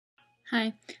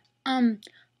Hi. Oh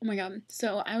my god.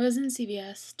 So I was in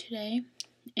CVS today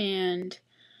and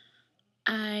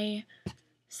I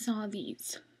saw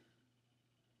these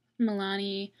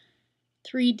Milani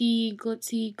 3D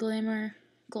Glitzy Glamour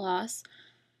Gloss,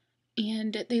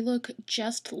 and they look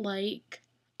just like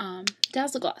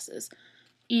Dazzleglasses.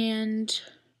 And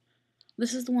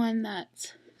this is the one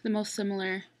that's the most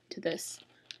similar to this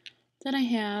that I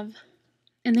have.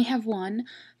 And they have one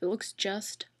that looks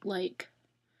just like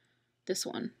this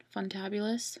one,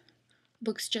 Funtabulous.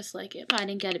 Looks just like it, but I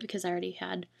didn't get it because I already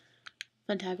had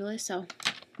Funtabulous, so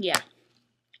yeah.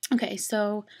 Okay,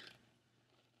 so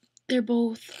they're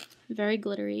both very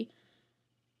glittery.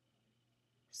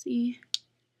 See?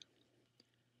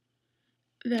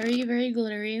 Very, very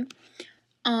glittery.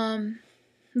 The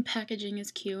packaging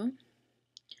is cute.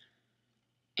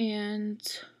 And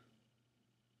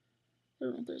I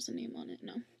don't know if there's a name on it,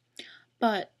 no.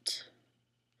 But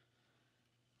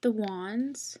the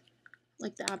wands,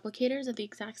 like the applicators, are the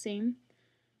exact same.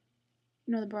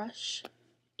 You know, the brush.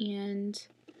 And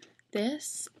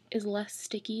this is less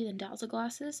sticky than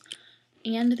Dazzleglasses.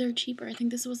 And they're cheaper. I think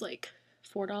this was like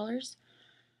 $4.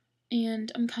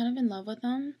 And I'm kind of in love with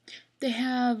them. They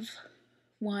have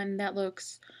one that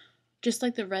looks just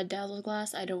like the red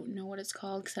Dazzleglass. I don't know what it's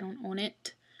called because I don't own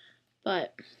it.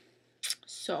 But,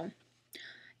 so,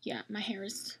 yeah, my hair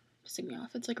is pissing me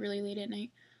off. It's like really late at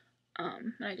night.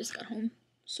 And I just got home.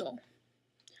 So,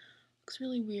 looks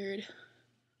really weird.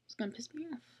 It's gonna piss me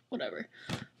off. Whatever.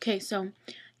 Okay, so,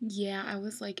 yeah, I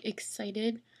was like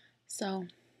excited. So,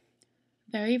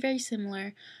 very, very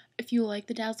similar. If you like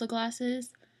the Dazzleglasses,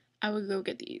 I would go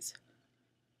get these.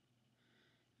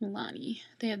 Milani.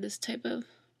 They have this type of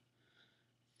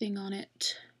thing on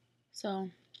it.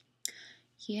 So,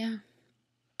 yeah.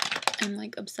 I'm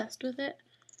like obsessed with it.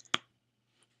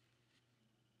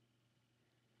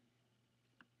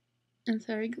 It's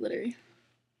very glittery.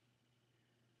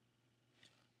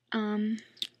 I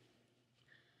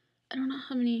don't know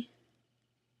how many.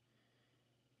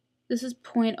 This is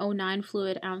 0.09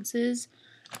 fluid ounces.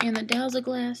 And the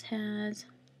Dazzleglass has,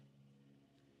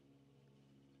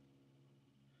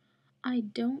 I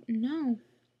don't know.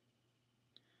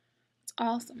 It's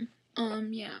awesome.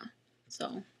 Yeah.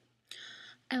 So,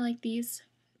 I like these.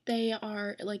 They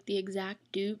are like the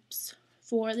exact dupes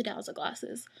for the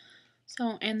Dazzleglasses.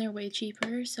 So, and they're way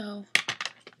cheaper, so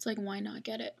it's like, why not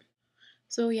get it?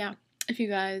 So, yeah, if you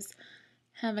guys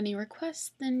have any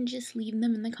requests, then just leave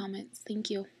them in the comments. Thank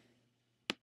you.